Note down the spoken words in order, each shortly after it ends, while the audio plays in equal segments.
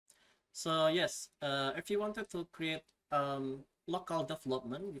So yes, if you wanted to create local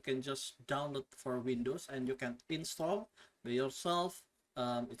development, you can just download for Windows and you can install by yourself.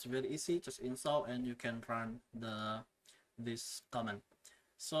 It's very easy, just install and you can run this command.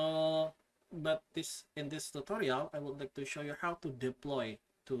 So, but in this tutorial, I would like to show you how to deploy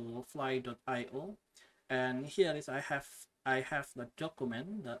to fly.io. And here is I have the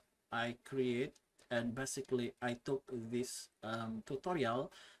document that I create, and basically I took this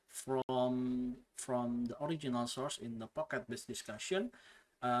tutorial from the original source in the PocketBase discussion,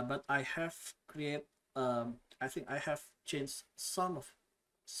 but I have create I think I have changed some of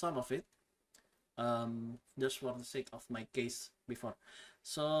it, just for the sake of my case before.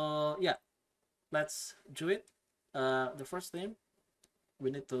 So yeah, let's do it. The first thing,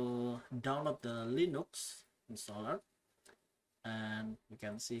 we need to download the Linux installer, and you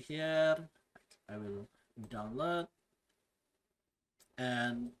can see here I will download,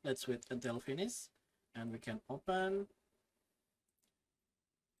 and let's wait until finish and we can open.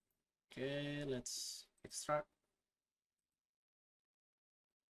 Okay, let's extract.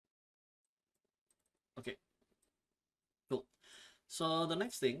 Okay, cool. So the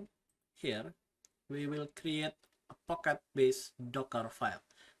next thing here, we will create a PocketBase Docker file.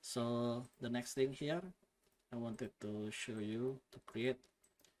 So the next thing here, I wanted to show you to create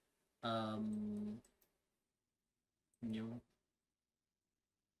new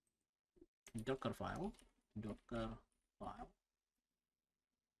Docker file.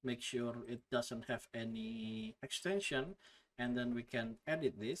 Make sure it doesn't have any extension, and then we can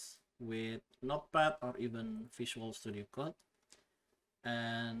edit this with Notepad or even Visual Studio Code,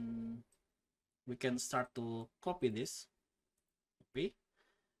 and we can start to copy this,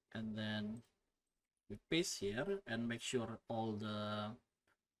 and then we paste here and make sure all the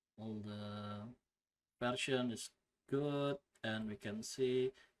version is good, and we can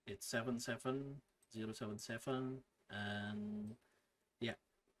see it's 77077, and yeah,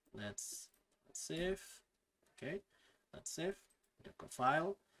 let's save. Okay, let's save the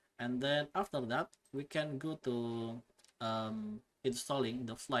file, and then after that we can go to installing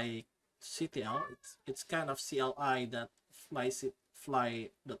the flyctl. It's kind of CLI that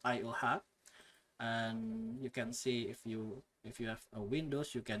fly.io had, and you can see if you have a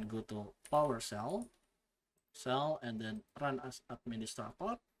Windows, you can go to PowerShell and then run as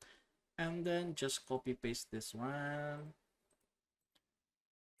administrator, and then just copy paste this one,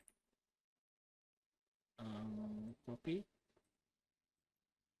 copy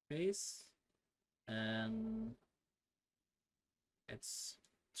paste, and it's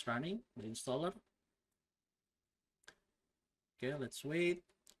running the installer. Okay, let's wait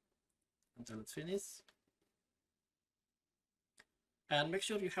until it's finished, and make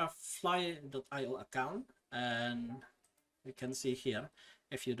sure you have fly.io account. And you can see here,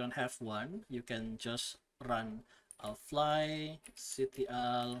 if you don't have one, you can just run a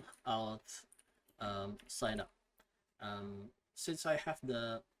flyctl out sign up. Since I have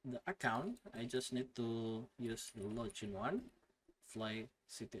the account, I just need to use the login one,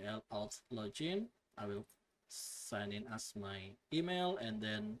 flyctl alt login. I will sign in as my email, and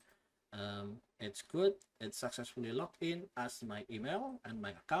then it's good, it's successfully logged in as my email and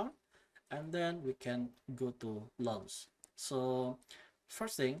my account, and then we can go to launch. So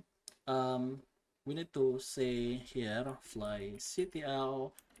first thing, we need to say here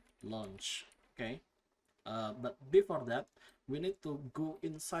flyctl launch. Okay, but before that, we need to go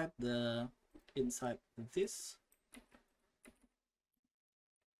inside this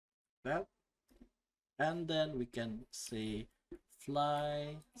that, and then we can say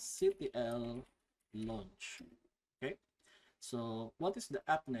flyctl launch. Okay, so what is the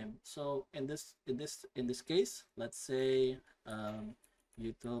app name? So in this case, let's say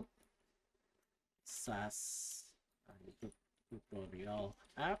YouTube SaaS YouTube tutorial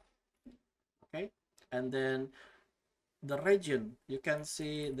app. Okay, and then the region, you can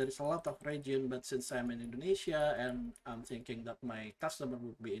see there is a lot of region, but since I'm in Indonesia and I'm thinking that my customer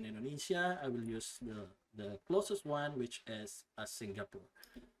would be in Indonesia, I will use the closest one, which is Singapore.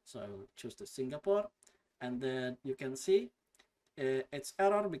 So I will choose the Singapore, and then you can see it's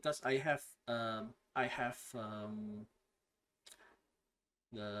error because I have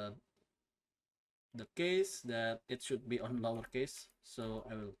the case that it should be on lowercase. So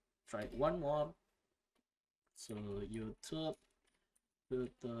I will try one more. So YouTube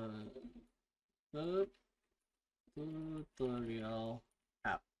tutorial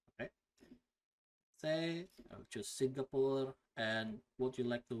app. Okay, say I'll choose Singapore. And would you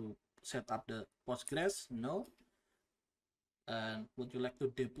like to set up the Postgres? No. And would you like to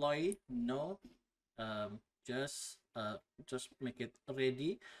deploy? No. Just make it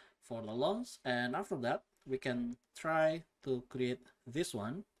ready for the loans. And after that, we can try to create this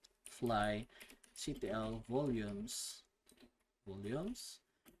one, fly ctl volumes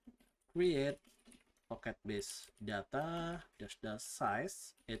create PocketBase data dash dash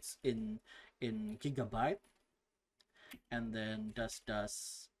size. It's in gigabyte, and then dash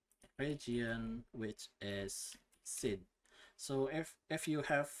dash region, which is sin. So if you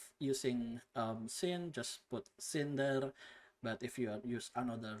have using sin, just put sin there. But if you use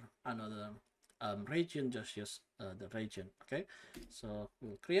another region, just use the region. Okay, so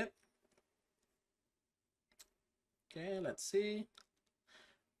we'll create. Okay, let's see.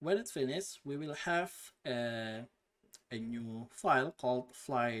 When it's finished, we will have a new file called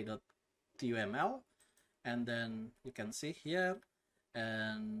fly.tuml, and then you can see here.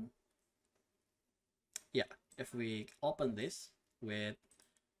 And yeah, if we open this with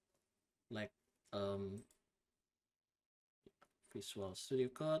like Visual Studio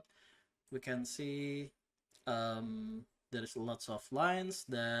Code, we can see there is lots of lines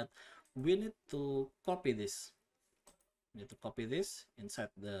that we need to copy this. We need to copy this inside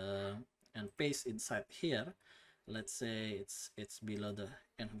the and paste inside here. Let's say it's below the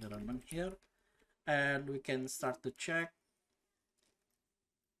environment here, and we can start to check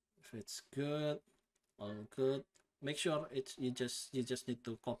if it's good. All good. Make sure it's you just need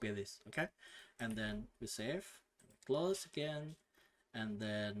to copy this, okay? And then we save, close again, and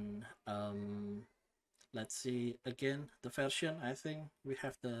then let's see again the version. I think we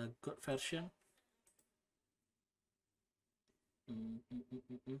have the good version.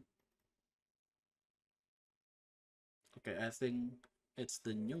 Okay, I think it's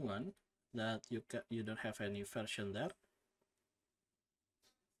the new one that you don't have any version there.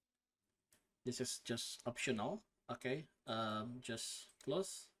 This is just optional. Okay, just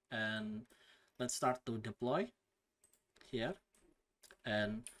close, and let's start to deploy here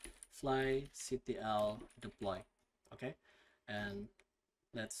and fly ctl deploy. Okay, and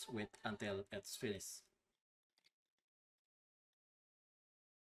let's wait until it's finished.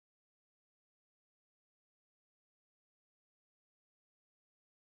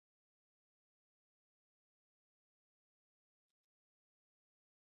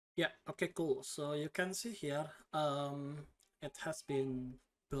 Yeah, okay, cool. So you can see here it has been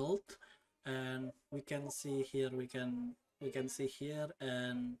built, and we can see here we can see here,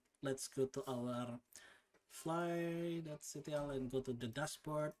 and let's go to our fly.ctl and go to the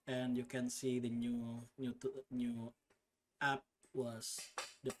dashboard, and you can see the new app was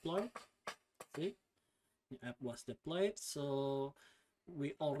deployed. See, the app was deployed. So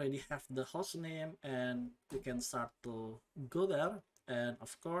we already have the host name, and we can start to go there. And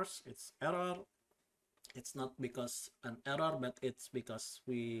of course it's error. It's not because an error, but it's because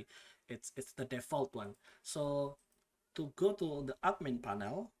it's the default one. So to go to the admin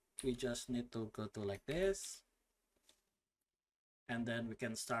panel, we just need to go to like this, and then we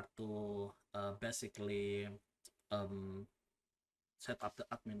can start to basically set up the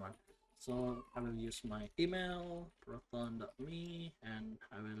admin one. So I will use my email proton.me, and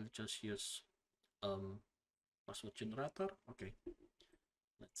I will just use password generator. Okay,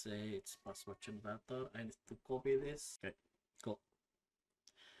 let's say it's password generator. I need to copy this. Okay, cool.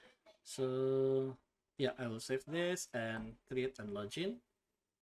 So yeah, I will save this and create and login.